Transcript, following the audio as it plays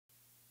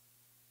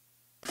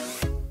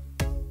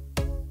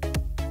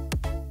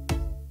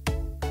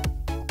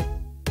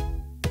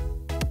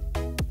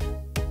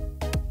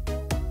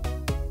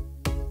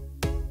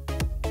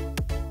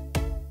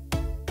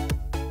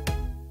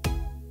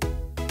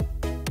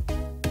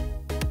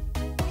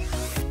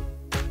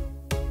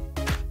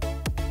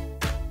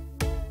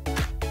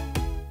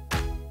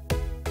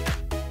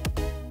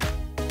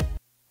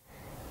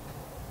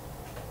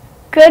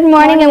Good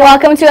morning and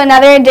welcome to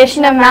another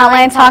edition of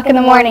Mountain Talk in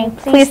the Morning.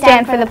 Please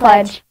stand for the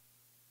pledge.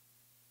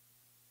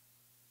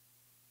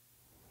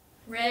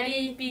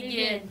 Ready,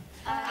 begin.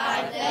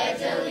 I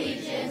pledge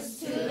allegiance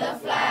to the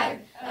flag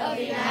of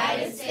the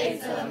United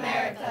States of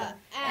America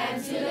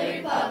and to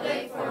the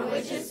republic for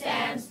which it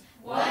stands,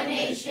 one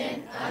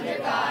nation, under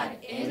God,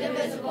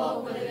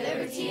 indivisible, with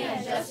liberty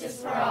and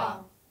justice for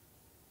all.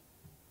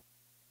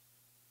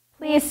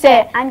 Please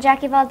sit. I'm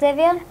Jackie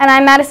Valdivia. And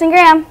I'm Madison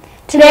Graham.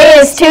 Today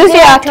is Tuesday,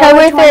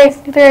 October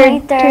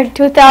 3rd,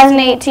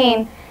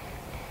 2018.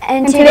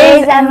 And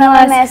today's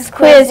MLMS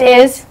quiz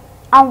is: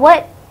 on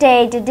what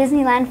day did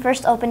Disneyland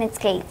first open its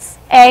gates?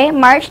 A.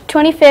 March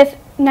 25th,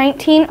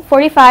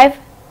 1945.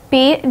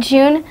 B.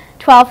 June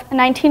 12th,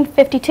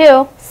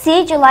 1952.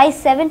 C. July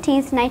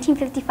 17th,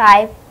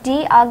 1955.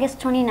 D. August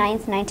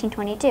 29th,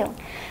 1922.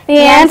 The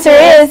answer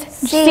is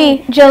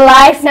C.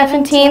 July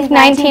 17th,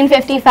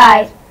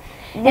 1955.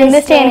 In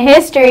this day in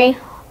history,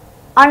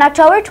 on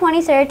October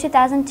 23,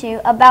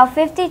 2002, about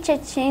 50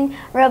 Chechen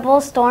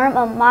rebels stormed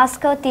a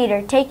Moscow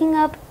theater, taking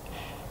up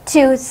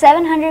to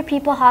 700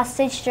 people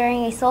hostage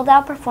during a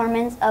sold-out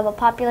performance of a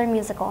popular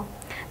musical.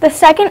 The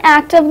second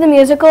act of the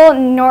musical,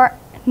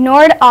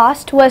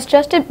 Nordost, was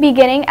just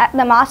beginning at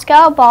the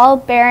Moscow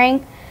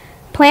ball-bearing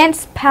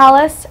Plant's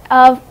Palace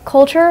of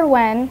Culture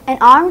when an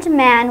armed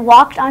man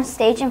walked on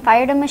stage and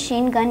fired a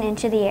machine gun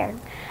into the air.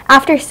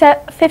 After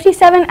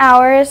 57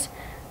 hours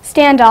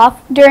standoff,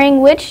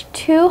 during which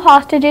 2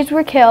 hostages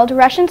were killed,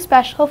 Russian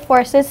special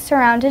forces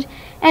surrounded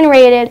and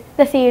raided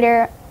the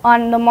theater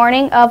on the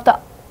morning of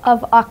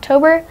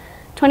October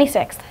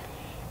 26th.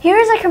 Here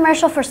is a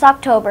commercial for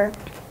Socktober.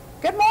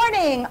 Good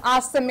morning,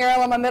 awesome Mira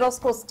Loma Middle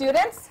School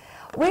students.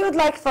 We would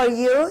like for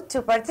you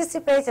to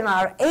participate in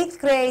our 8th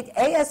grade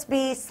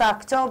ASB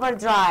Socktober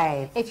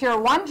Drive. If you're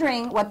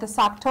wondering what the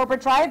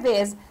Socktober Drive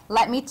is,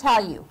 let me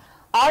tell you.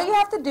 All you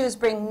have to do is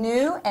bring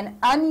new and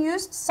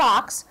unused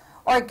socks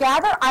or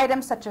gather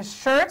items such as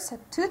shirts,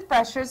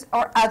 toothbrushes,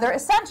 or other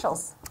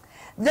essentials.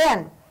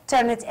 Then,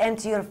 turn it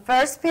into your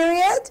first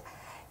period.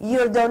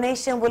 Your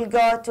donation will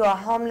go to a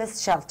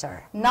homeless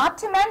shelter. Not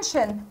to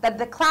mention that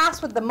the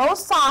class with the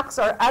most socks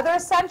or other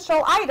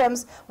essential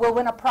items will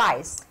win a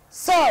prize.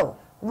 So,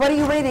 what are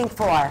you waiting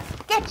for?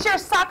 Get your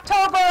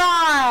Socktober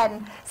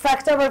on!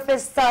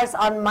 Socktoberfest starts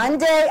on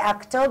Monday,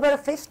 October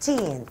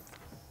 15th.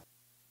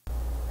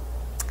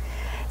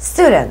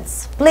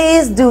 Students,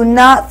 please do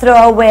not throw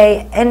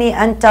away any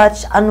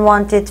untouched,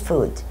 unwanted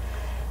food.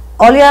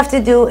 All you have to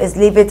do is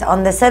leave it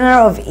on the center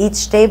of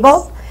each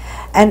table,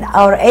 and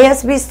our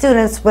ASB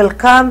students will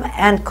come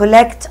and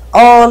collect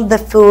all the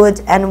food,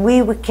 and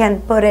we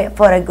can put it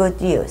for a good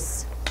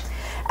use.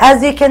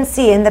 As you can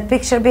see in the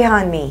picture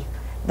behind me,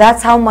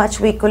 that's how much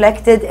we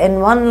collected in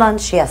one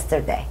lunch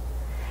yesterday.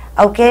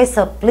 Okay,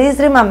 so please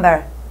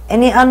remember,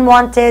 any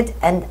unwanted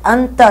and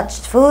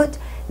untouched food,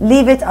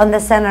 leave it on the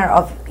center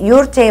of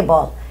your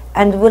table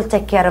and we'll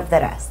take care of the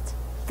rest.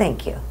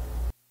 Thank you.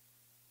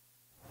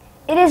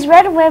 It is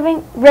Red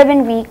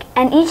Ribbon Week,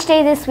 and each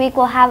day this week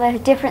will have a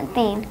different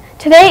theme.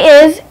 Today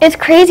is It's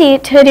Crazy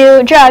to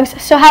Do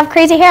Drugs, so have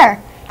crazy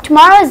hair.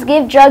 Tomorrow is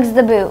Give Drugs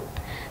the Boot.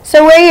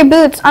 So wear your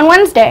boots on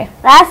Wednesday.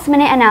 Last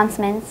minute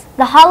announcements.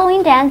 The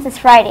Halloween dance is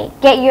Friday.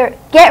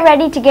 Get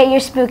ready to get your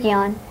spooky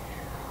on.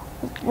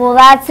 Well,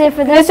 that's it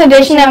for this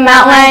edition of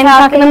Mountain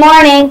Talk in the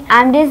Morning.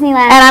 I'm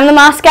Disneyland. And I'm the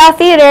Moscow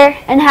Theater.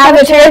 And have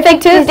a terrific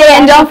Tuesday,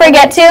 and don't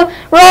forget to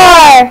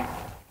roar!